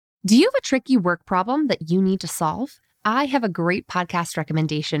Do you have a tricky work problem that you need to solve? I have a great podcast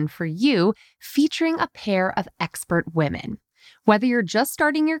recommendation for you featuring a pair of expert women. Whether you're just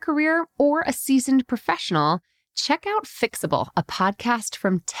starting your career or a seasoned professional, check out Fixable, a podcast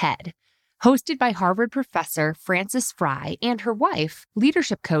from TED. Hosted by Harvard professor Frances Frei and her wife,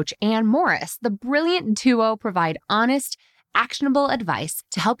 leadership coach Anne Morris, the brilliant duo provide honest, actionable advice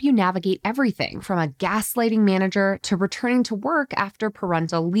to help you navigate everything from a gaslighting manager to returning to work after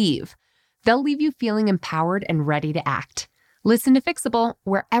parental leave. They'll leave you feeling empowered and ready to act. Listen to Fixable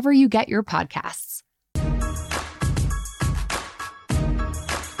wherever you get your podcasts.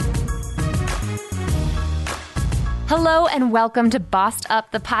 Hello and welcome to Bossed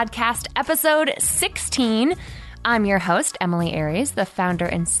Up, the podcast, episode 16. I'm your host, Emily Aries, the founder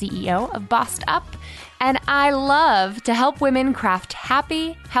and CEO of Bossed Up, and I love to help women craft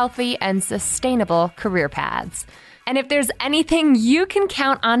happy, healthy, and sustainable career paths. And if there's anything you can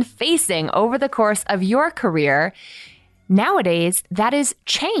count on facing over the course of your career, nowadays, that is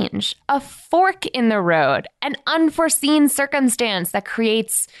change, a fork in the road, an unforeseen circumstance that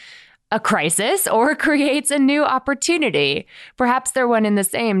creates a crisis or creates a new opportunity. Perhaps they're one and the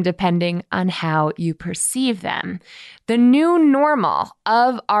same depending on how you perceive them. The new normal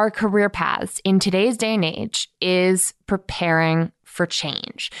of our career paths in today's day and age is preparing for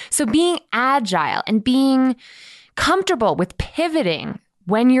change. So being agile and being comfortable with pivoting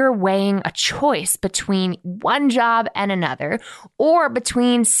when you're weighing a choice between one job and another, or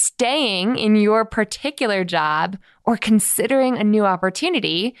between staying in your particular job or considering a new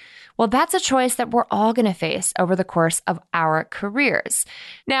opportunity, well, that's a choice that we're all going to face over the course of our careers.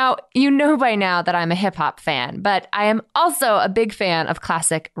 Now, you know by now that I'm a hip hop fan, but I am also a big fan of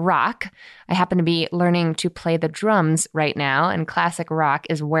classic rock. I happen to be learning to play the drums right now, and classic rock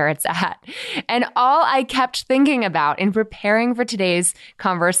is where it's at. And all I kept thinking about in preparing for today's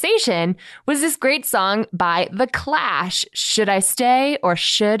conversation was this great song by The Clash, Should I Stay or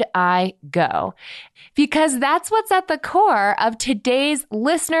Should I Go? Because that's what's at the core of today's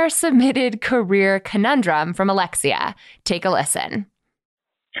listener-submitted career conundrum from Alexia. Take a listen.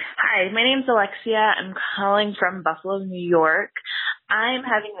 Hi, my name's Alexia. I'm calling from Buffalo, New York. I'm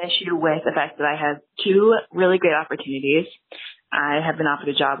having an issue with the fact that I have two really great opportunities. I have been offered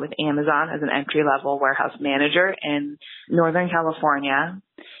a job with Amazon as an entry-level warehouse manager in Northern California.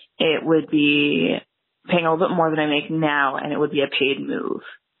 It would be paying a little bit more than I make now, and it would be a paid move.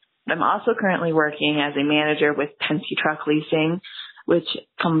 I'm also currently working as a manager with Penske Truck Leasing, which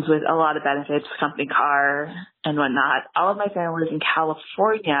comes with a lot of benefits, company car and whatnot. All of my family lives in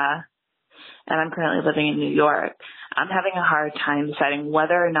California, and I'm currently living in New York. I'm having a hard time deciding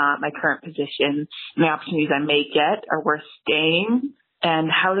whether or not my current position and the opportunities I may get are worth staying,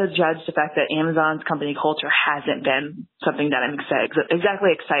 and how to judge the fact that Amazon's company culture hasn't been something that I'm exactly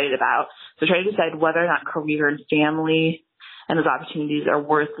excited about. So trying to decide whether or not career and family and those opportunities are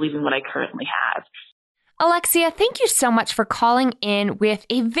worth leaving what I currently have. Alexia, thank you so much for calling in with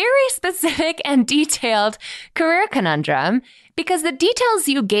a very specific and detailed career conundrum, because the details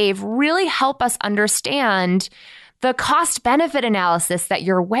you gave really help us understand the cost-benefit analysis that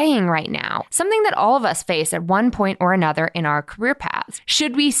you're weighing right now, something that all of us face at one point or another in our career paths.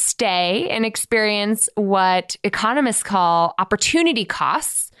 Should we stay and experience what economists call opportunity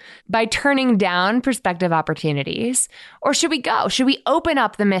costs by turning down prospective opportunities? Or should we go? Should we open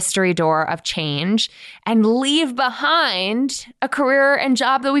up the mystery door of change and leave behind a career and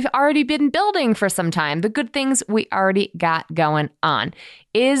job that we've already been building for some time, the good things we already got going on?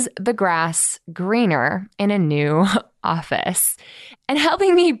 Is the grass greener in a new office? And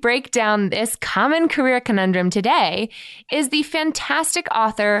helping me break down this common career conundrum today is the fantastic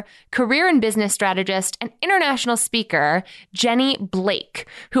author, career and business strategist, and international speaker, Jenny Blake,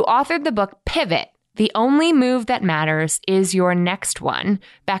 who authored the book Pivot, The Only Move That Matters Is Your Next One,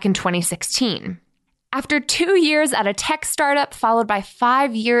 back in 2016. After 2 years at a tech startup, followed by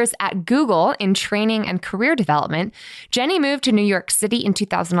 5 years at Google in training and career development, Jenny moved to New York City in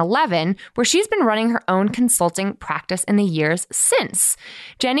 2011, where she's been running her own consulting practice in the years since.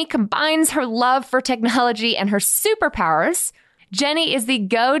 Jenny combines her love for technology and her superpowers. Jenny is the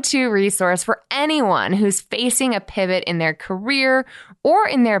go-to resource for anyone who's facing a pivot in their career or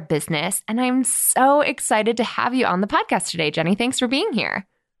in their business, and I'm so excited to have you on the podcast today, Jenny. Thanks for being here.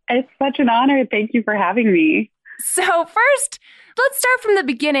 It's such an honor. Thank you for having me. So first, let's start from the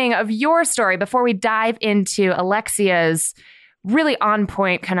beginning of your story before we dive into Alexia's really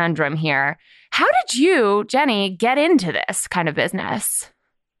on-point conundrum here. How did you, Jenny, get into this kind of business?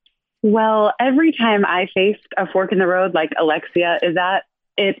 Well, every time I faced a fork in the road like Alexia is at,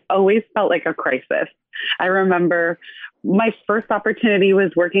 it always felt like a crisis. I remember my first opportunity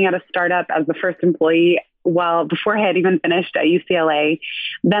was working at a startup as the first employee. Well, before I had even finished at UCLA.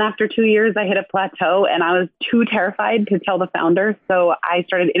 Then after 2 years, I hit a plateau and I was too terrified to tell the founder. So I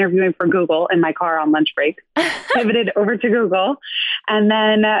started interviewing for Google in my car on lunch break, pivoted over to Google. And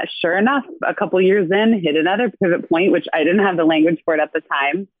then sure enough, a couple years in, hit another pivot point, which I didn't have the language for it at the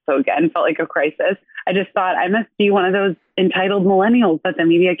time. So again, felt like a crisis. I just thought I must be one of those entitled millennials that the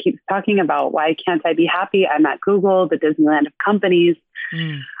media keeps talking about. Why can't I be happy? I'm at Google, the Disneyland of companies.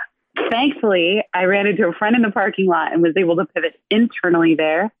 Thankfully, I ran into a friend in the parking lot and was able to pivot internally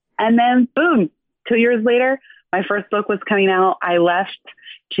there. And then boom, 2 years later, my first book was coming out. I left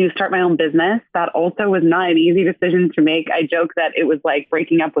to start my own business. That also was not an easy decision to make. I joke that it was like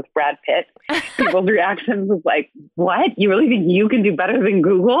breaking up with Brad Pitt. People's reactions was like, what? You really think you can do better than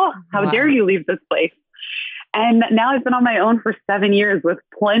Google? How dare you leave this place? And now I've been on my own for 7 years with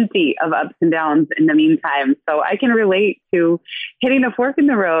plenty of ups and downs in the meantime. So I can relate to hitting a fork in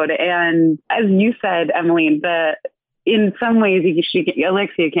the road. And as you said, Emily, in some ways,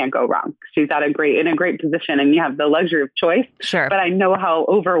 Alexia can't go wrong. She's in a great position and you have the luxury of choice. Sure. But I know how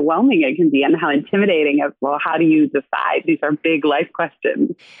overwhelming it can be and how intimidating of, well, how do you decide? These are big life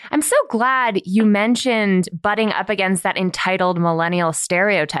questions. I'm so glad you mentioned butting up against that entitled millennial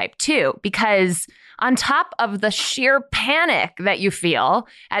stereotype too, because on top of the sheer panic that you feel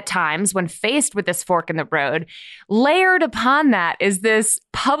at times when faced with this fork in the road, layered upon that is this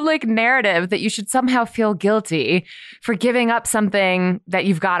public narrative that you should somehow feel guilty for giving up something that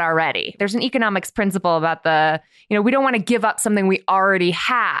you've got already. There's an economics principle about we don't want to give up something we already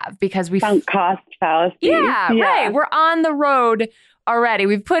have because sunk cost fallacy. Yeah, right. We're on the road already.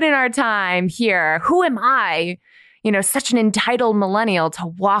 We've put in our time here. Who am I? Such an entitled millennial to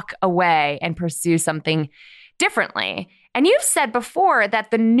walk away and pursue something differently. And you've said before that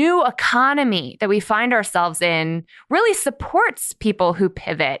the new economy that we find ourselves in really supports people who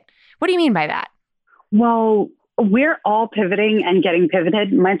pivot. What do you mean by that? Well, we're all pivoting and getting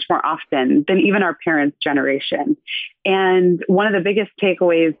pivoted much more often than even our parents' generation. And one of the biggest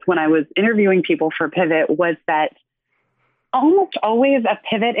takeaways when I was interviewing people for Pivot was that almost always a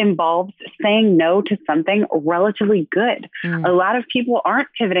pivot involves saying no to something relatively good. A lot of people aren't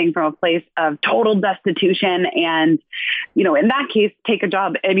pivoting from a place of total destitution and, in that case, take a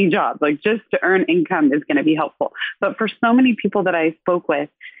job, any job, like just to earn income is going to be helpful. But for so many people that I spoke with,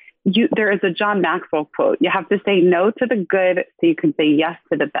 there is a John Maxwell quote. You have to say no to the good so you can say yes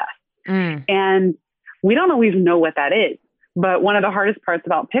to the best. And we don't always know what that is. But one of the hardest parts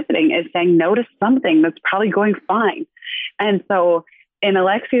about pivoting is saying no to something that's probably going fine. And so in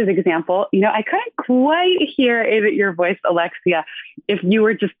Alexia's example, I couldn't quite hear in your voice, Alexia, if you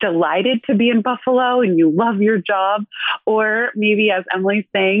were just delighted to be in Buffalo and you love your job, or maybe as Emily's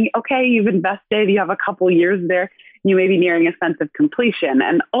saying, okay, you've invested, you have a couple years there, you may be nearing a sense of completion.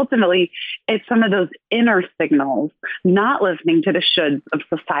 And ultimately, it's some of those inner signals, not listening to the shoulds of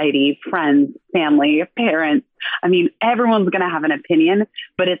society, friends, family, parents. I mean, everyone's going to have an opinion,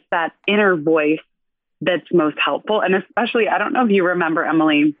 but it's that inner voice that's most helpful. And especially, I don't know if you remember,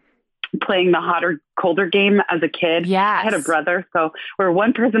 Emily, playing the hotter, colder game as a kid. Yeah, I had a brother. So where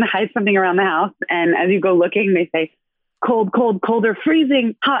one person hides something around the house, and as you go looking, they say, cold, cold, colder,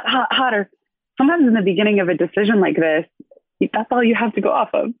 freezing, hot, hot, hotter. Sometimes in the beginning of a decision like this, that's all you have to go off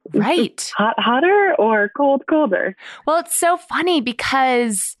of. Right. Hot, hotter or cold, colder. Well, it's so funny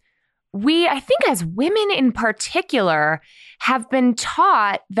because I think as women in particular, have been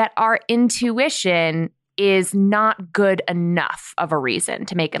taught that our intuition is not good enough of a reason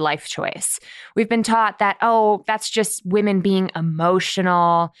to make a life choice. We've been taught that, that's just women being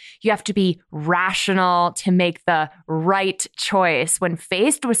emotional. You have to be rational to make the right choice when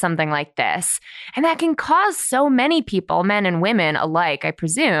faced with something like this. And that can cause so many people, men and women alike, I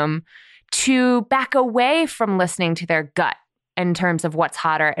presume, to back away from listening to their gut in terms of what's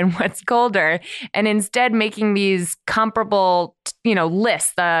hotter and what's colder, and instead making these comparable,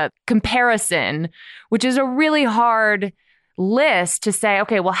 lists, the comparison, which is a really hard list to say,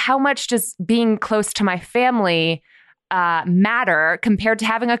 okay, well, how much does being close to my family matter compared to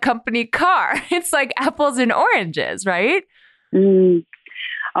having a company car? It's like apples and oranges, right? Oh,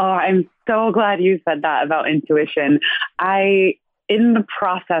 I'm so glad you said that about intuition. In the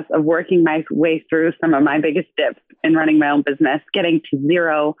process of working my way through some of my biggest dips in running my own business, getting to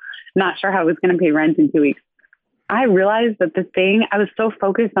zero, not sure how I was going to pay rent in 2 weeks, I realized that I was so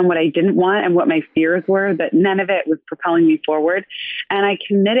focused on what I didn't want and what my fears were that none of it was propelling me forward. And I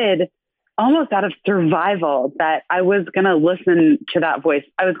committed almost out of survival that I was going to listen to that voice.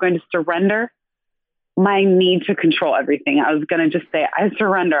 I was going to surrender my need to control everything. I was going to just say, I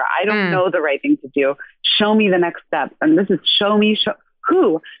surrender. I don't know the right thing to do. Show me the next step. And this is show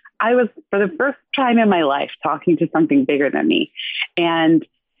who I was for the first time in my life talking to something bigger than me. And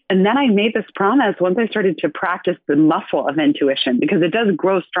then I made this promise once I started to practice the muscle of intuition, because it does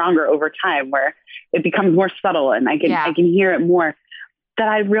grow stronger over time where it becomes more subtle and I can hear it more, that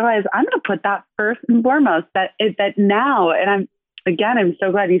I realized I'm going to put that first and foremost, that now, and I'm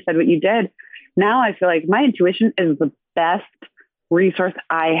so glad you said what you did. Now I feel like my intuition is the best resource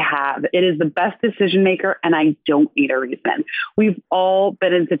I have. It is the best decision maker, and I don't need a reason. We've all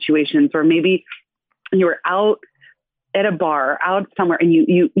been in situations where maybe you're out at a bar, out somewhere, and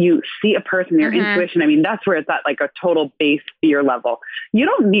you see a person, your intuition. I mean, that's where it's at like a total base fear level. You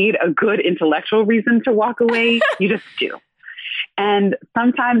don't need a good intellectual reason to walk away. You just do. And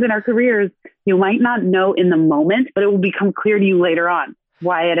sometimes in our careers, you might not know in the moment, but it will become clear to you later on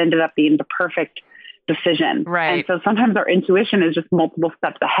why it ended up being the perfect decision. Right. And so sometimes our intuition is just multiple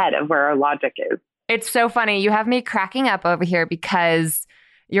steps ahead of where our logic is. It's so funny. You have me cracking up over here because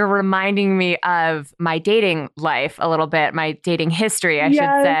you're reminding me of my dating life a little bit, my dating history, I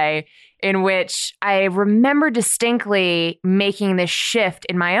should say, in which I remember distinctly making this shift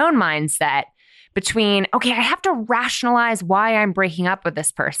in my own mindset between, okay, I have to rationalize why I'm breaking up with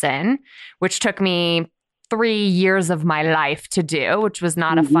this person, which took me 3 years of my life to do, which was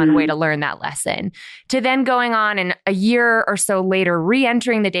not a fun way to learn that lesson, to then going on and a year or so later,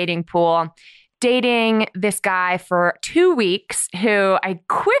 re-entering the dating pool, dating this guy for 2 weeks who I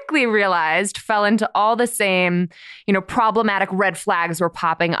quickly realized fell into all the same, problematic red flags were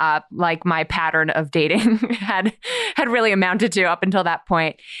popping up, like my pattern of dating had really amounted to up until that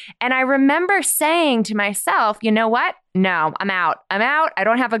point. And I remember saying to myself, you know what? No, I'm out. I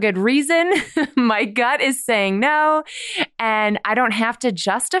don't have a good reason. My gut is saying no. And I don't have to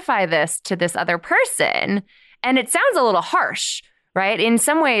justify this to this other person. And it sounds a little harsh, right? In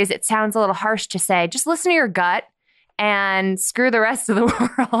some ways, it sounds a little harsh to say, just listen to your gut and screw the rest of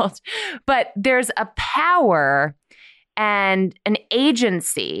the world. But there's a power and an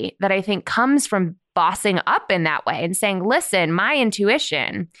agency that I think comes from bossing up in that way and saying, listen, my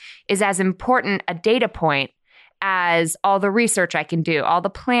intuition is as important a data point as all the research I can do, all the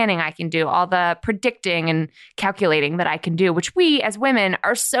planning I can do, all the predicting and calculating that I can do, which we as women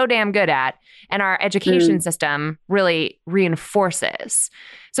are so damn good at, and our education system really reinforces.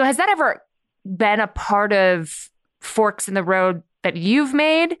 So has that ever been a part of forks in the road that you've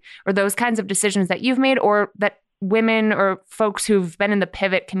made, or those kinds of decisions that you've made, or that women or folks who've been in the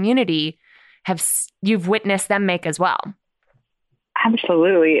pivot community you've witnessed them make as well?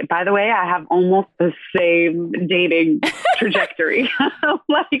 Absolutely. By the way, I have almost the same dating trajectory.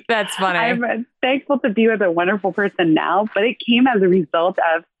 That's funny. I'm thankful to be with a wonderful person now, but it came as a result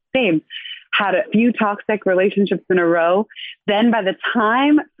of had a few toxic relationships in a row. Then by the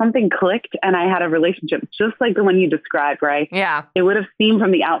time something clicked and I had a relationship just like the one you described, right? Yeah. It would have seemed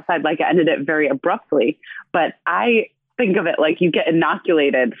from the outside like I ended it very abruptly, but I think of it like you get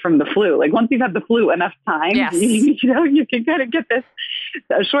inoculated from the flu. Like once you've had the flu enough times, you can kind of get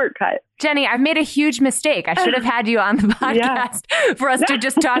a shortcut. Jenny, I've made a huge mistake. I should have had you on the podcast for us to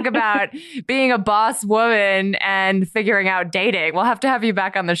just talk about being a boss woman and figuring out dating. We'll have to have you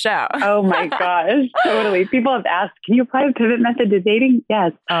back on the show. Oh my gosh, totally. People have asked, can you apply the pivot method to dating?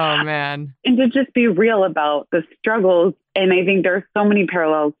 Yes. Oh man. And to just be real about the struggles. And I think there are so many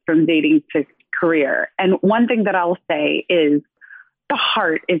parallels from dating to career. And one thing that I'll say is the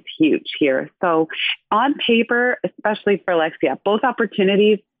heart is huge here. So on paper, especially for Alexia, both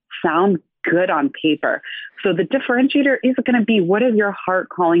opportunities sound good on paper. So the differentiator is going to be, what is your heart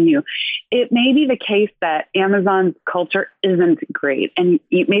calling you? It may be the case that Amazon's culture isn't great and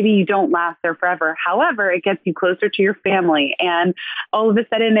maybe you don't last there forever. However, it gets you closer to your family and all of a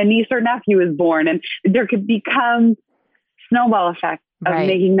sudden a niece or nephew is born and there could become snowball effect of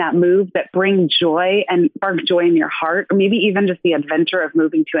making that move that brings joy and spark joy in your heart, or maybe even just the adventure of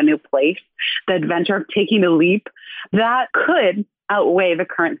moving to a new place, the adventure of taking a leap that could outweigh the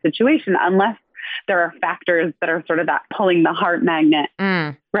current situation unless there are factors that are sort of that pulling the heart magnet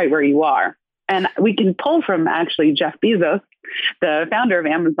right where you are. And we can pull from actually Jeff Bezos, the founder of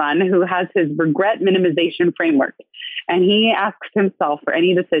Amazon, who has his regret minimization framework. And he asks himself for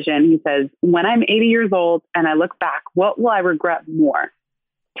any decision, he says, when I'm 80 years old and I look back, what will I regret more?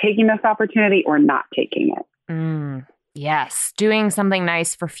 Taking this opportunity or not taking it? Yes. Doing something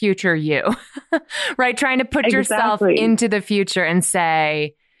nice for future you, right? Trying to put yourself into the future and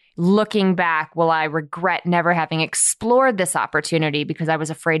say, looking back, will I regret never having explored this opportunity because I was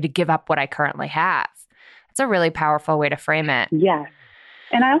afraid to give up what I currently have? That's a really powerful way to frame it. Yes.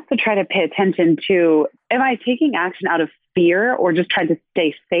 And I also try to pay attention to, am I taking action out of fear or just trying to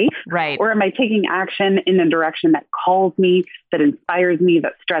stay safe? Right. Or am I taking action in a direction that calls me, that inspires me,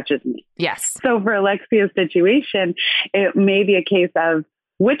 that stretches me? Yes. So for Alexia's situation, it may be a case of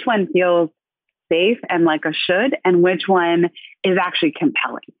which one feels safe and like a should, and which one is actually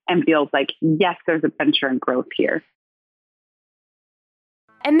compelling and feels like, yes, there's adventure and growth here.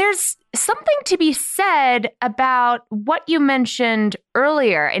 And there's something to be said about what you mentioned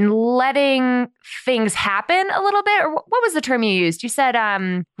earlier in letting things happen a little bit. Or what was the term you used? You said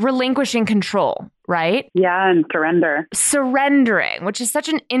relinquishing control, right? Yeah, and surrender. Surrendering, which is such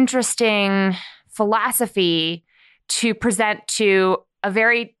an interesting philosophy to present to a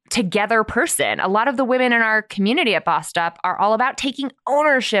very together person. A lot of the women in our community at Bossed Up are all about taking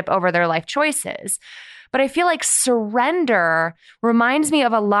ownership over their life choices. But I feel like surrender reminds me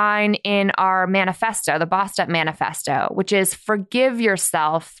of a line in our manifesto, the Bossed Up Manifesto, which is forgive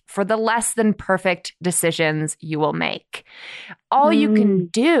yourself for the less than perfect decisions you will make. All you can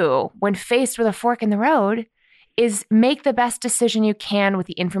do when faced with a fork in the road is make the best decision you can with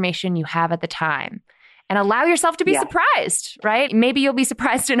the information you have at the time. And allow yourself to be surprised, right? Maybe you'll be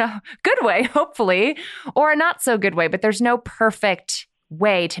surprised in a good way, hopefully, or a not so good way, but there's no perfect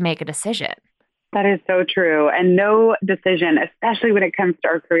way to make a decision. That is so true. And no decision, especially when it comes to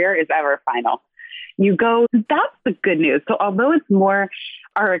our career, is ever final. You go, that's the good news. So although it's more,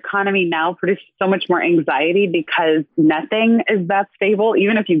 our economy now produces so much more anxiety because nothing is that stable.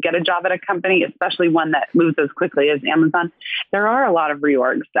 Even if you get a job at a company, especially one that moves as quickly as Amazon, there are a lot of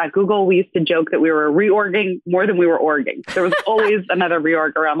reorgs. At Google, we used to joke that we were reorging more than we were orging. There was always another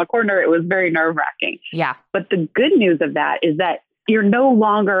reorg around the corner. It was very nerve-wracking. Yeah. But the good news of that is that you're no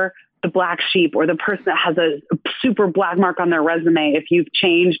longer the black sheep or the person that has a super black mark on their resume if you've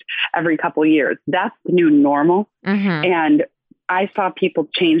changed every couple of years. That's the new normal. And I saw people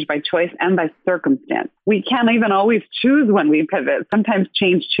change by choice and by circumstance. We can't even always choose when we pivot. Sometimes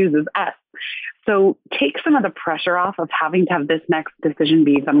change chooses us. So take some of the pressure off of having to have this next decision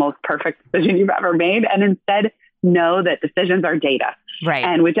be the most perfect decision you've ever made. And instead know that decisions are data. Right.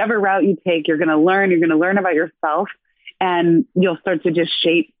 And whichever route you take, you're going to learn about yourself, and you'll start to just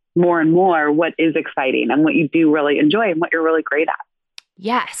shape more and more what is exciting and what you do really enjoy and what you're really great at.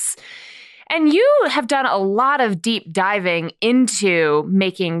 Yes. And you have done a lot of deep diving into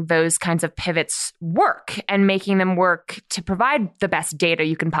making those kinds of pivots work and making them work to provide the best data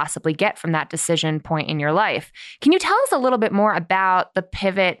you can possibly get from that decision point in your life. Can you tell us a little bit more about the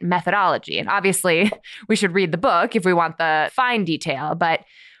pivot methodology? And obviously, we should read the book if we want the fine detail, but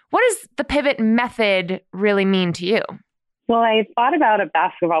what does the pivot method really mean to you? Well, I thought about a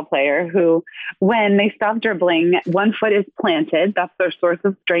basketball player who, when they stop dribbling, one foot is planted. That's their source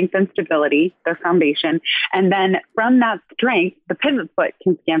of strength and stability, their foundation. And then from that strength, the pivot foot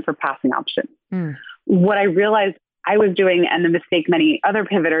can scan for passing options. What I realized I was doing, and the mistake many other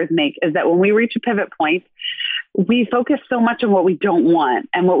pivoters make, is that when we reach a pivot point, we focus so much on what we don't want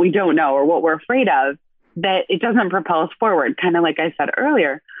and what we don't know or what we're afraid of that it doesn't propel us forward, kind of like I said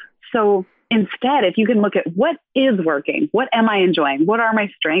earlier. So instead, if you can look at what is working, what am I enjoying, what are my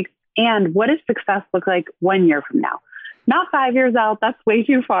strengths, and what does success look like 1 year from now? Not 5 years out, that's way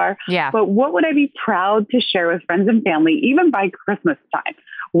too far. Yeah. But what would I be proud to share with friends and family, even by Christmas time?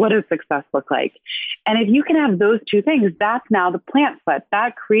 What does success look like? And if you can have those two things, that's now the plant foot.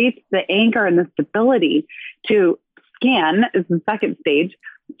 That creates the anchor and the stability to scan, is the second stage,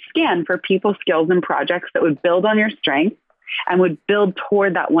 scan for people, skills, and projects that would build on your strengths and would build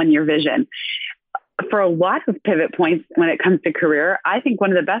toward that 1 year vision. For a lot of pivot points when it comes to career, I think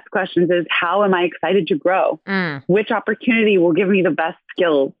one of the best questions is, how am I excited to grow? Which opportunity will give me the best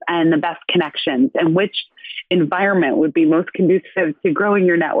skills and the best connections, and which environment would be most conducive to growing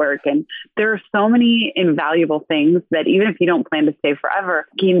your network? And there are so many invaluable things that even if you don't plan to stay forever,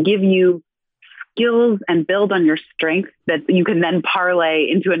 can give you skills and build on your strengths that you can then parlay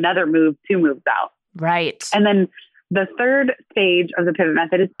into another move 2 moves out. Right. And then the third stage of the pivot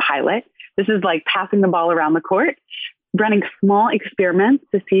method is pilot. This is like passing the ball around the court, running small experiments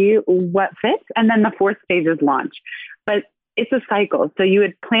to see what fits. And then the fourth stage is launch. But it's a cycle. So you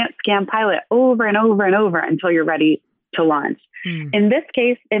would plant, scan, pilot over and over and over until you're ready to launch. In this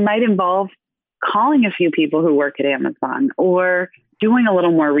case, it might involve calling a few people who work at Amazon, or doing a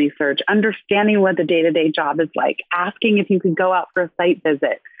little more research, understanding what the day-to-day job is like, asking if you could go out for a site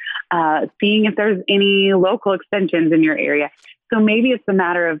visit, seeing if there's any local extensions in your area. So maybe it's a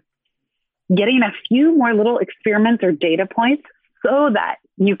matter of getting a few more little experiments or data points so that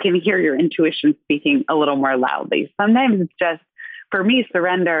you can hear your intuition speaking a little more loudly. Sometimes it's just, for me,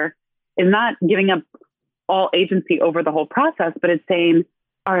 surrender is not giving up all agency over the whole process, but it's saying,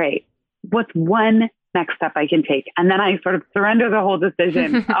 all right, what's one next step I can take? And then I sort of surrender the whole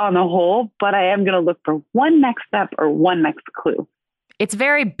decision on the whole, but I am going to look for one next step or one next clue. It's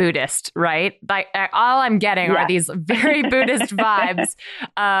very Buddhist, right? Like all I'm getting are these very Buddhist vibes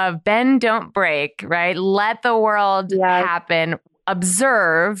of bend, don't break, right? Let the world happen.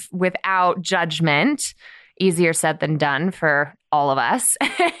 Observe without judgment. Easier said than done for all of us.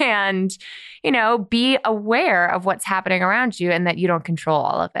 And, be aware of what's happening around you and that you don't control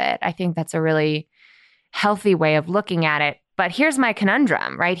all of it. I think that's a really healthy way of looking at it. But here's my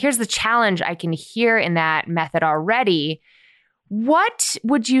conundrum, right? Here's the challenge I can hear in that method already. What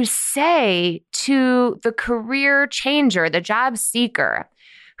would you say to the career changer, the job seeker,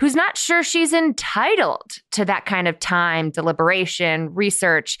 who's not sure she's entitled to that kind of time, deliberation,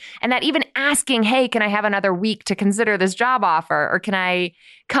 research, and that even asking, hey, can I have another week to consider this job offer? Or can I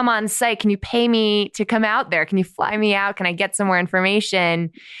come on site? Can you pay me to come out there? Can you fly me out? Can I get some more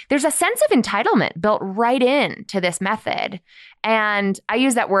information? There's a sense of entitlement built right into this method. And I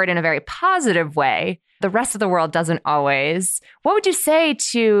use that word in a very positive way. The rest of the world doesn't always. What would you say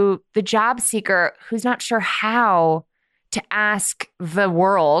to the job seeker who's not sure how to ask the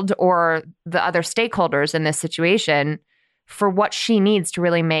world or the other stakeholders in this situation for what she needs to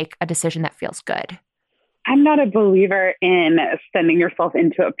really make a decision that feels good? I'm not a believer in sending yourself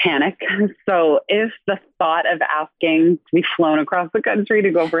into a panic. So if the thought of asking to be flown across the country to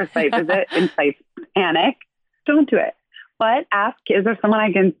go for a site visit incites panic, don't do it. But ask, is there someone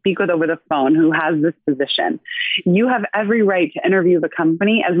I can speak with over the phone who has this position? You have every right to interview the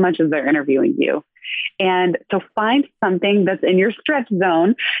company as much as they're interviewing you. And so find something that's in your stretch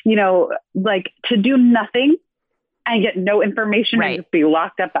zone, like to do nothing and get no information and just be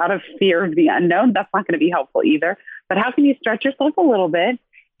locked up out of fear of the unknown. That's not going to be helpful either. But how can you stretch yourself a little bit?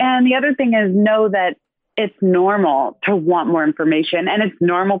 And the other thing is know that it's normal to want more information and it's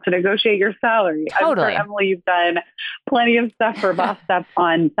normal to negotiate your salary. Totally. I'm sure, Emily, you've done plenty of stuff for Bossed Up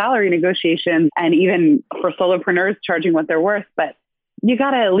on salary negotiations and even for solopreneurs charging what they're worth, but you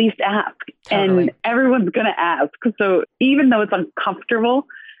got to at least ask. Totally. And everyone's going to ask. So even though it's uncomfortable,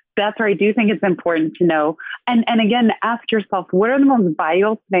 that's where I do think it's important to know. And again, ask yourself, what are the most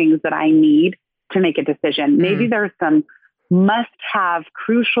vital things that I need to make a decision? Maybe there's some must-have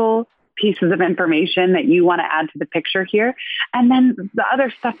crucial pieces of information that you want to add to the picture here. And then the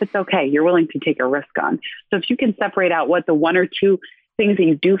other stuff, it's okay. You're willing to take a risk on. So if you can separate out what the one or two things that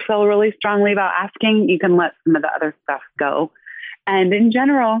you do feel really strongly about asking, you can let some of the other stuff go. And in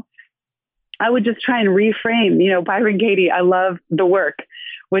general, I would just try and reframe, Byron Katie, I love the work,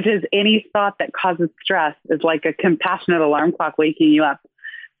 which is any thought that causes stress is like a compassionate alarm clock waking you up.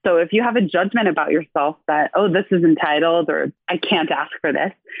 So if you have a judgment about yourself that, oh, this is entitled or I can't ask for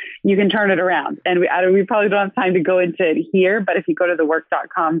this, you can turn it around. And we probably don't have time to go into it here, but if you go to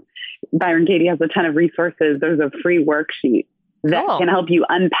thework.com, Byron Katie has a ton of resources. There's a free worksheet that can help you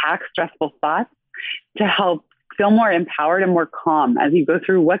unpack stressful thoughts to help feel more empowered and more calm as you go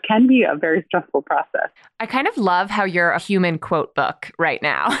through what can be a very stressful process. I kind of love how you're a human quote book right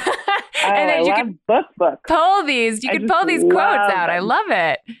now. And then you can books. Pull these. You can pull these quotes out. I love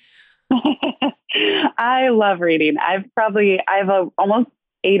it. I love reading. I have almost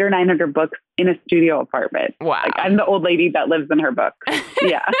 800 or 900 books in a studio apartment. Wow. Like, I'm the old lady that lives in her books.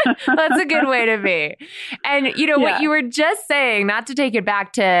 Yeah. That's a good way to be. And what you were just saying, not to take it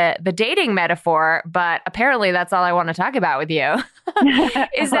back to the dating metaphor, but apparently that's all I want to talk about with you,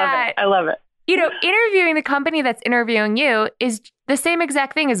 I love it. Interviewing the company that's interviewing you is the same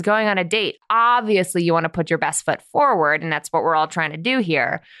exact thing as going on a date. Obviously, you want to put your best foot forward, and that's what we're all trying to do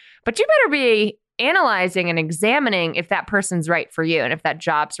here. But you better be analyzing and examining if that person's right for you and if that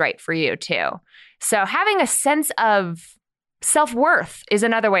job's right for you too. So having a sense of self-worth is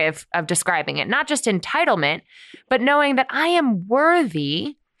another way of describing it. Not just entitlement, but knowing that I am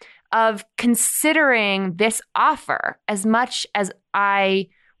worthy of considering this offer as much as I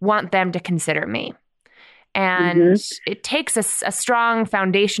want them to consider me. And it takes a strong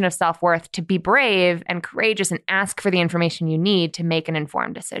foundation of self-worth to be brave and courageous and ask for the information you need to make an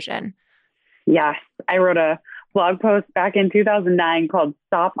informed decision. Yes. I wrote a blog post back in 2009 called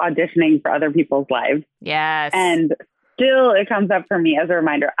Stop Auditioning for Other People's Lives. Yes. And still it comes up for me as a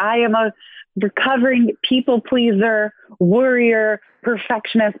reminder. I am a recovering people pleaser, worrier,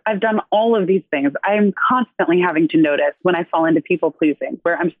 perfectionist. I've done all of these things. I am constantly having to notice when I fall into people pleasing,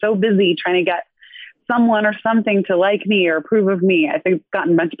 where I'm so busy trying to get someone or something to like me or approve of me. I think it's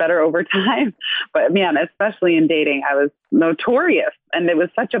gotten much better over time. But man, especially in dating, I was notorious. And it was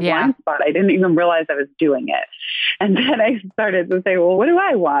such a blind spot. I didn't even realize I was doing it. And then I started to say, well, what do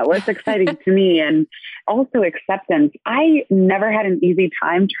I want? What's exciting to me? And also acceptance. I never had an easy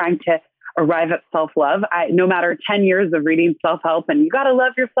time trying to arrive at self-love. No matter 10 years of reading self-help and you got to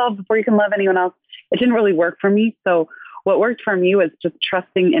love yourself before you can love anyone else, it didn't really work for me. So what worked for me was just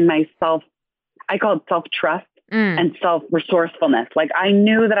trusting in myself. I call it self-trust and self-resourcefulness. Like I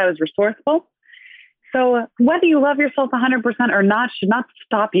knew that I was resourceful. So whether you love yourself 100% or not should not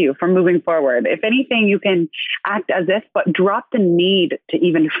stop you from moving forward. If anything, you can act as if, but drop the need to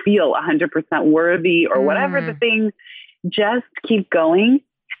even feel 100% worthy or whatever the thing. Just keep going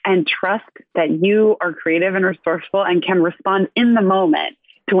and trust that you are creative and resourceful and can respond in the moment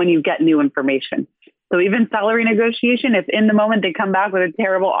to when you get new information. So even salary negotiation, if in the moment they come back with a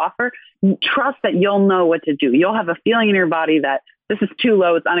terrible offer, trust that you'll know what to do. You'll have a feeling in your body that this is too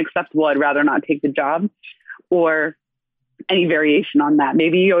low, it's unacceptable, I'd rather not take the job, or any variation on that.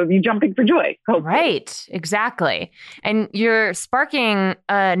 Maybe you'll be jumping for joy. Hopefully. Right, exactly. And you're sparking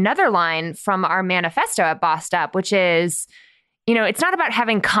another line from our manifesto at Bossed Up, which is, you know, it's not about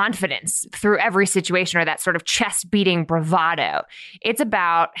having confidence through every situation or that sort of chest beating bravado. It's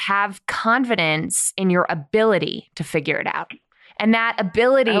about have confidence in your ability to figure it out. And that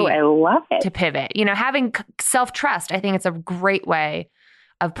ability I love it. to pivot, you know, having self-trust, I think it's a great way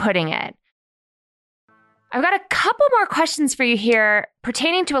of putting it. I've got a couple more questions for you here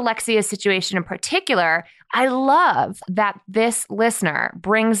pertaining to Alexia's situation in particular. I love that this listener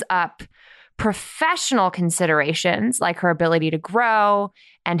brings up professional considerations like her ability to grow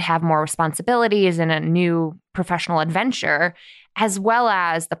and have more responsibilities in a new professional adventure, as well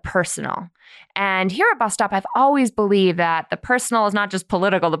as the personal. And here at Bossed Up, I've always believed that the personal is not just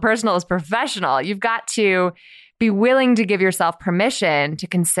political, the personal is professional. You've got to be willing to give yourself permission to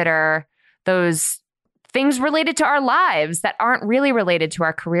consider those things related to our lives that aren't really related to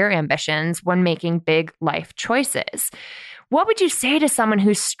our career ambitions when making big life choices. What would you say to someone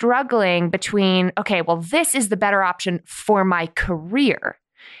who's struggling between, okay, well, this is the better option for my career,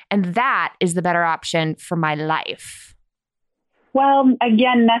 and that is the better option for my life? Well,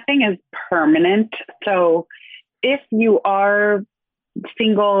 again, nothing is permanent. So if you are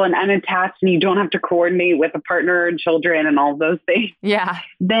single and unattached and you don't have to coordinate with a partner and children and all those things,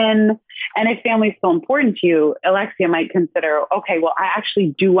 then, and if family's still important to you, Alexia might consider, okay, well, I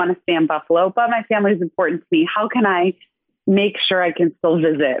actually do want to stay in Buffalo, but my family is important to me. How can I make sure I can still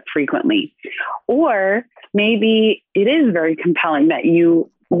visit frequently? Or maybe it is very compelling that you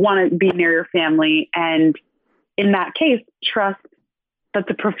want to be near your family. And in that case, trust that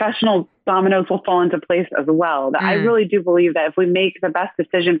the professional dominoes will fall into place as well. That I really do believe that if we make the best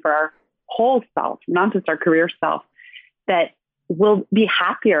decision for our whole self, not just our career self, that we'll be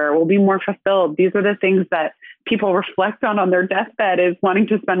happier, we'll be more fulfilled. These are the things that people reflect on their deathbed, is wanting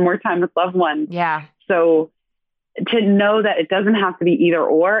to spend more time with loved ones. Yeah. So to know that it doesn't have to be either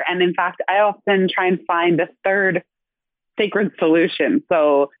or. And in fact, I often try and find the third sacred solution.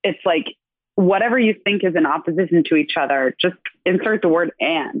 So it's like, whatever you think is in opposition to each other, just insert the word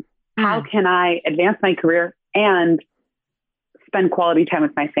and. How can I advance my career and spend quality time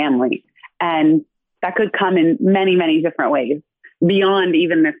with my family? And that could come in many, many different ways beyond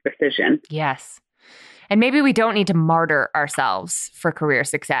even this decision. Yes. And maybe we don't need to martyr ourselves for career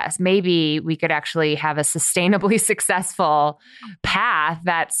success. Maybe we could actually have a sustainably successful path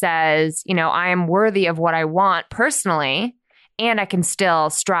that says, you know, I am worthy of what I want personally, and I can still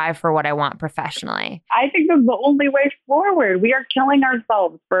strive for what I want professionally. I think that's the only way forward. We are killing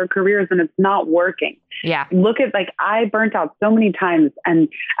ourselves for our careers and it's not working. Yeah. Look at, like, I burnt out so many times and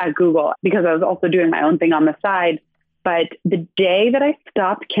at Google because I was also doing my own thing on the side. But the day that I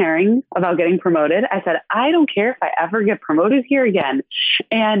stopped caring about getting promoted, I said, I don't care if I ever get promoted here again.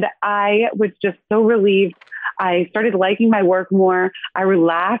 And I was just so relieved. I started liking my work more. I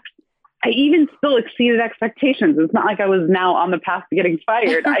relaxed. I even still exceeded expectations. It's not like I was now on the path to getting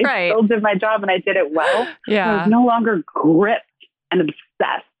fired. I still did my job and I did it well. Yeah. I was no longer gripped and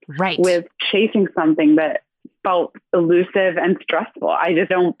obsessed with chasing something that felt elusive and stressful. I just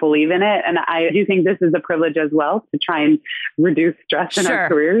don't believe in it. And I do think this is a privilege as well to try and reduce stress in our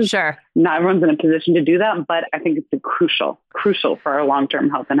careers. Sure. Not everyone's in a position to do that, but I think it's crucial for our long-term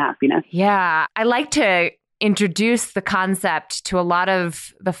health and happiness. Yeah. I like to introduce the concept to a lot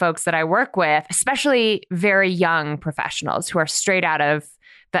of the folks that I work with, especially very young professionals who are straight out of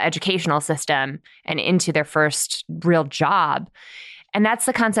the educational system and into their first real job. And that's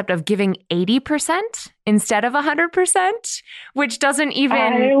the concept of giving 80% instead of 100%, which doesn't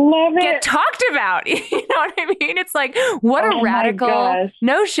even get talked about. You know what I mean? It's like, what a radical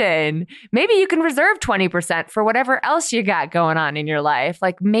notion. Maybe you can reserve 20% for whatever else you got going on in your life.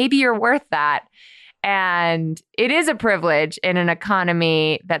 Like maybe you're worth that. And it is a privilege in an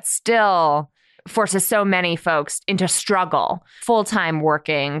economy that still forces so many folks into struggle. Full-time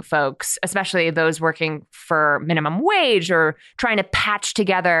working folks, especially those working for minimum wage or trying to patch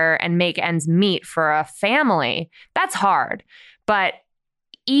together and make ends meet for a family. That's hard. But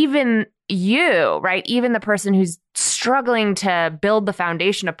even you, right? Even the person who's struggling to build the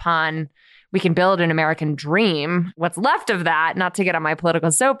foundation upon we can build an American dream, what's left of that, not to get on my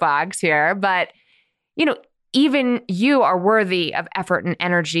political soapbox here, but you know, even you are worthy of effort and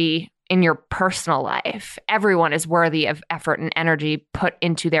energy in your personal life. Everyone is worthy of effort and energy put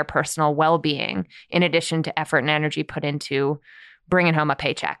into their personal well-being, in addition to effort and energy put into bringing home a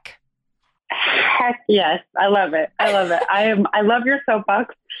paycheck. Heck yes. I love it. I love it. I love your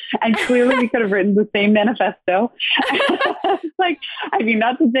soapbox. And clearly we could have written the same manifesto. Like, I mean,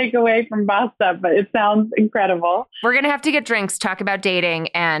 not to take away from Bossed Up, but it sounds incredible. We're going to have to get drinks, talk about dating,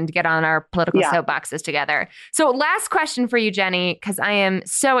 and get on our political soapboxes together. So last question for you, Jenny, because I am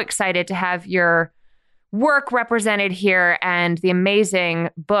so excited to have your work represented here and the amazing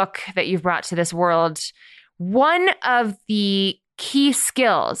book that you've brought to this world. One of the key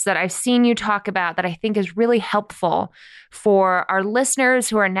skills that I've seen you talk about that I think is really helpful for our listeners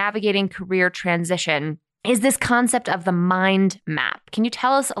who are navigating career transition is this concept of the mind map. Can you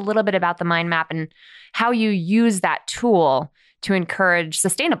tell us a little bit about the mind map and how you use that tool to encourage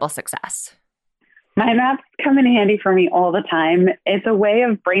sustainable success? Mind maps come in handy for me all the time. It's a way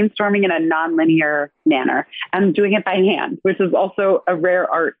of brainstorming in a nonlinear manner. I'm doing it by hand, which is also a rare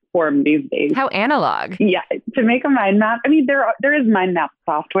art form these days. How analog. Yeah. To make a mind map, I mean, there is mind map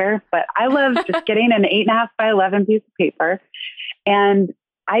software, but I love just getting an 8.5 by 11 piece of paper. And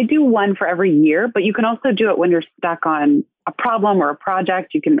I do one for every year, but you can also do it when you're stuck on a problem or a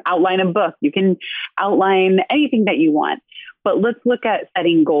project. You can outline a book. You can outline anything that you want. But let's look at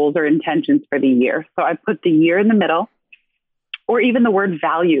setting goals or intentions for the year. So I put the year in the middle, or even the word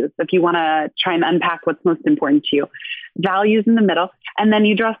values, if you want to try and unpack what's most important to you. Values in the middle. And then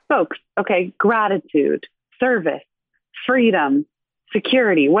you draw spokes. Okay, gratitude, service, freedom,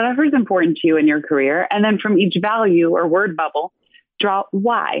 security, whatever is important to you in your career. And then from each value or word bubble, draw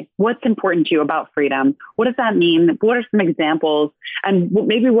why. What's important to you about freedom? What does that mean? What are some examples? And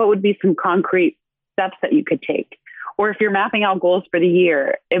maybe what would be some concrete steps that you could take? Or if you're mapping out goals for the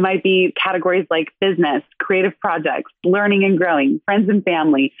year, it might be categories like business, creative projects, learning and growing, friends and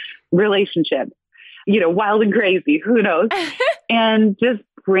family, relationships, wild and crazy, who knows? And just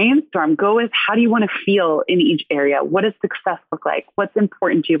brainstorm. Go with how do you want to feel in each area? What does success look like? What's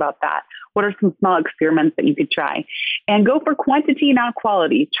important to you about that? What are some small experiments that you could try? And go for quantity, not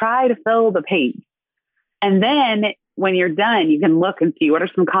quality. Try to fill the page. And then when you're done, you can look and see what are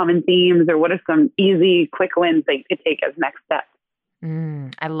some common themes or what are some easy, quick wins that you could take as next steps.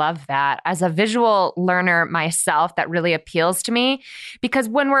 I love that. As a visual learner myself, that really appeals to me because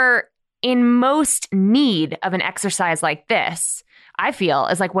when we're in most need of an exercise like this, I feel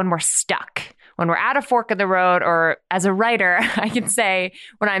is like when we're stuck, when we're at a fork of the road, or as a writer, I can say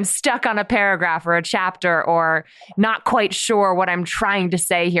when I'm stuck on a paragraph or a chapter or not quite sure what I'm trying to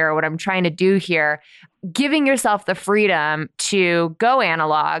say here, or what I'm trying to do here, giving yourself the freedom to go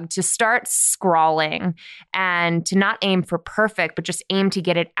analog, to start scrawling and to not aim for perfect, but just aim to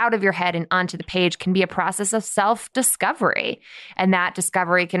get it out of your head and onto the page can be a process of self-discovery. And that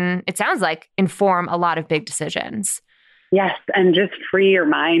discovery can, it sounds like, inform a lot of big decisions. Yes. And just free your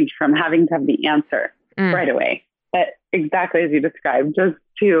mind from having to have the answer right away. But exactly as you described, just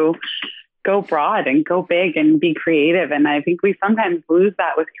to go broad and go big and be creative. And I think we sometimes lose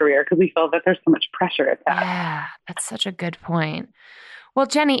that with career because we feel that there's so much pressure at that. Yeah, that's such a good point. Well,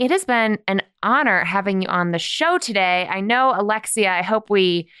 Jenny, it has been an honor having you on the show today. I know, Alexia, I hope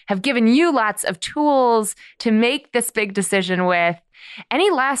we have given you lots of tools to make this big decision with. Any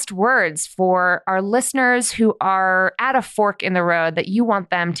last words for our listeners who are at a fork in the road that you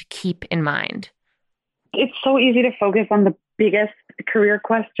want them to keep in mind? It's so easy to focus on the biggest career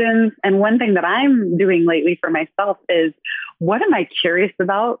questions. And one thing that I'm doing lately for myself is, what am I curious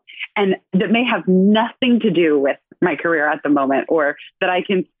about? And that may have nothing to do with my career at the moment, or that I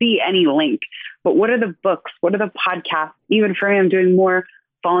can see any link. But what are the books? What are the podcasts? Even for me, I'm doing more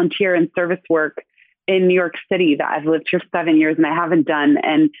volunteer and service work in New York City that I've lived here 7 years and I haven't done.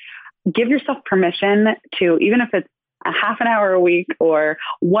 And give yourself permission to, even if it's a half an hour a week or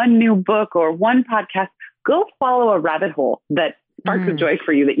one new book or one podcast, go follow a rabbit hole that sparks of joy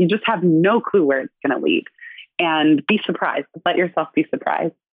for you that you just have no clue where it's going to lead. And be surprised. Let yourself be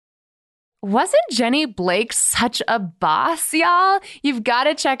surprised. Wasn't Jenny Blake such a boss, y'all? You've got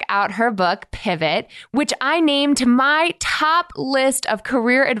to check out her book, Pivot, which I named to my top list of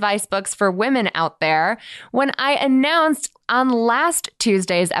career advice books for women out there when I announced on last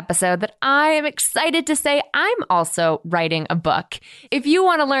Tuesday's episode that I am excited to say I'm also writing a book. If you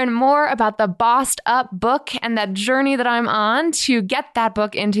want to learn more about the Bossed Up book and that journey that I'm on to get that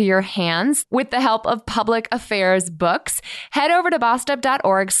book into your hands with the help of Public Affairs Books, head over to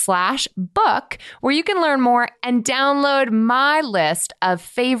bossedup.org/book, where you can learn more and download my list of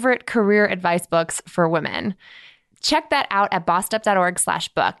favorite career advice books for women. Check that out at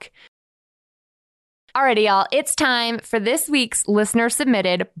bossedup.org/book. Alrighty, y'all, it's time for this week's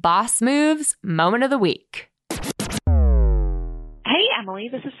listener-submitted Boss Moves Moment of the Week. Hey, Emily,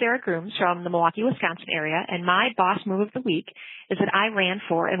 this is Sarah Grooms from the Milwaukee, Wisconsin area, and my boss move of the week is that I ran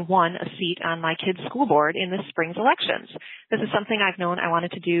for and won a seat on my kids' school board in this spring's elections. This is something I've known I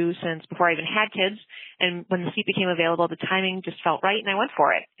wanted to do since before I even had kids, and when the seat became available, the timing just felt right, and I went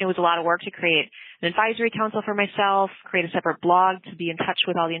for it. It was a lot of work to create an advisory council for myself, create a separate blog to be in touch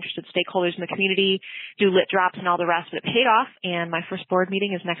with all the interested stakeholders in the community, do lit drops and all the rest, but it paid off, and my first board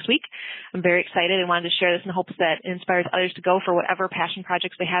meeting is next week. I'm very excited and wanted to share this in hopes that it inspires others to go for whatever passion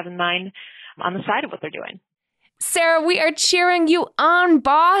projects they have in mind on the side of what they're doing. Sarah, we are cheering you on,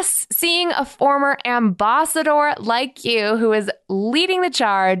 boss. Seeing a former ambassador like you who is leading the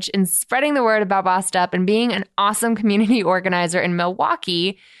charge in spreading the word about Bossed Up and being an awesome community organizer in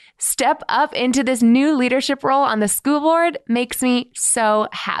Milwaukee step up into this new leadership role on the school board makes me so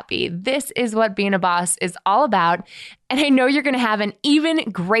happy. This is what being a boss is all about. And I know you're going to have an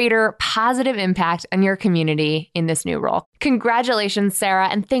even greater positive impact on your community in this new role. Congratulations, Sarah.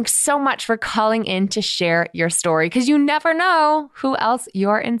 And thanks so much for calling in to share your story, because you never know who else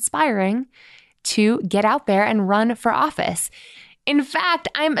you're inspiring to get out there and run for office. In fact,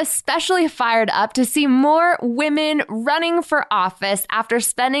 I'm especially fired up to see more women running for office after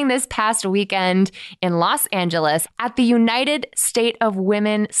spending this past weekend in Los Angeles at the United State of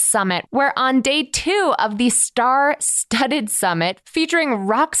Women Summit, where on day 2 of the star-studded summit, featuring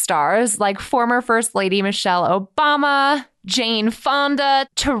rock stars like former First Lady Michelle Obama, Jane Fonda,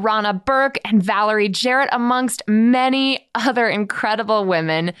 Tarana Burke, and Valerie Jarrett, amongst many other incredible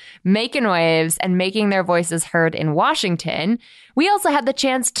women making waves and making their voices heard in Washington. We also had the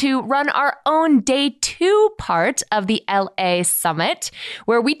chance to run our own day 2 part of the LA Summit,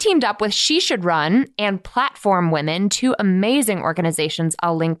 where we teamed up with She Should Run and Platform Women, 2 amazing organizations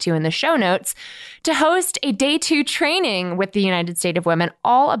I'll link to in the show notes, to host a day 2 training with the United State of Women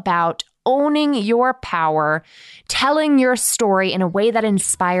all about owning your power, telling your story in a way that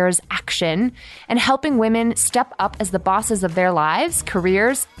inspires action, and helping women step up as the bosses of their lives,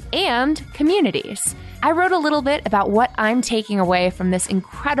 careers, and communities. I wrote a little bit about what I'm taking away from this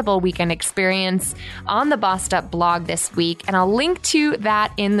incredible weekend experience on the Bossed Up blog this week, and I'll link to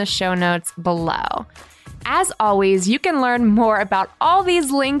that in the show notes below. As always, you can learn more about all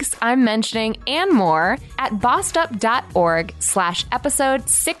these links I'm mentioning and more at bossedup.org/episode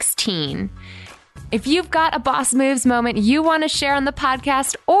 16. If you've got a Boss Moves moment you want to share on the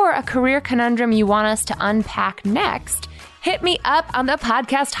podcast or a career conundrum you want us to unpack next, hit me up on the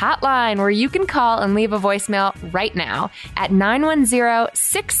podcast hotline, where you can call and leave a voicemail right now at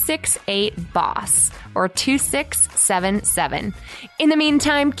 910-668-BOSS or 2677. In the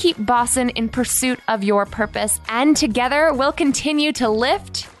meantime, keep bossin' in pursuit of your purpose, and together we'll continue to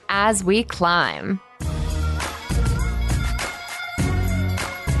lift as we climb.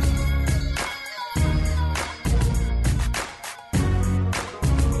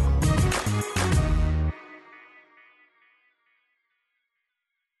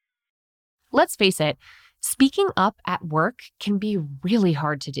 Let's face it, speaking up at work can be really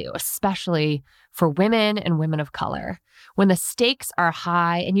hard to do, especially for women and women of color. When the stakes are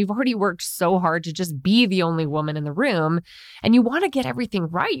high and you've already worked so hard to just be the only woman in the room, and you want to get everything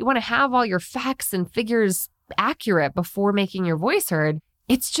right, you want to have all your facts and figures accurate before making your voice heard,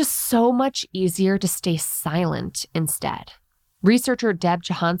 it's just so much easier to stay silent instead. Researcher Deb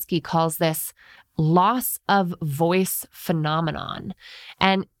Jahansky calls this loss of voice phenomenon,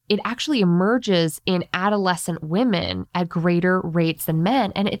 and it actually emerges in adolescent women at greater rates than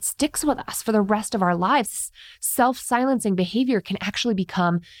men, and it sticks with us for the rest of our lives. Self-silencing behavior can actually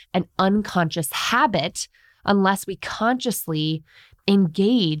become an unconscious habit unless we consciously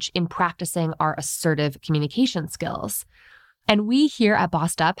engage in practicing our assertive communication skills. And we here at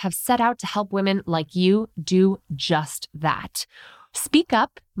Bossed Up have set out to help women like you do just that. Speak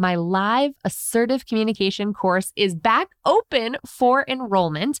up my live assertive communication course is back open for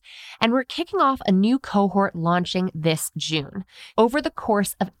enrollment, and we're kicking off a new cohort launching this June. Over the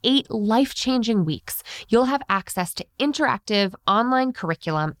course of 8 life-changing weeks, you'll have access to interactive online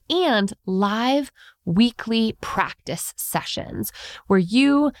curriculum and live weekly practice sessions where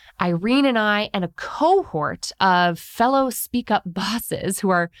you, Irene, and I, and a cohort of fellow Speak Up bosses who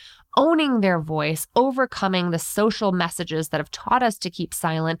are owning their voice, overcoming the social messages that have taught us to keep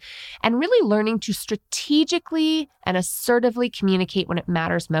silent, and really learning to strategically and assertively communicate when it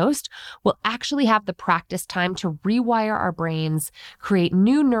matters most, will actually have the practice time to rewire our brains, create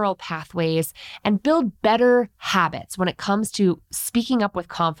new neural pathways, and build better habits when it comes to speaking up with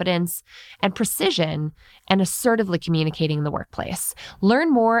confidence and precision and assertively communicating in the workplace.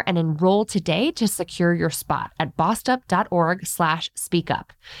 Learn more and enroll today to secure your spot at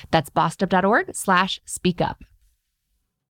bossedup.org/speakup. That's bossedup.org/speakup.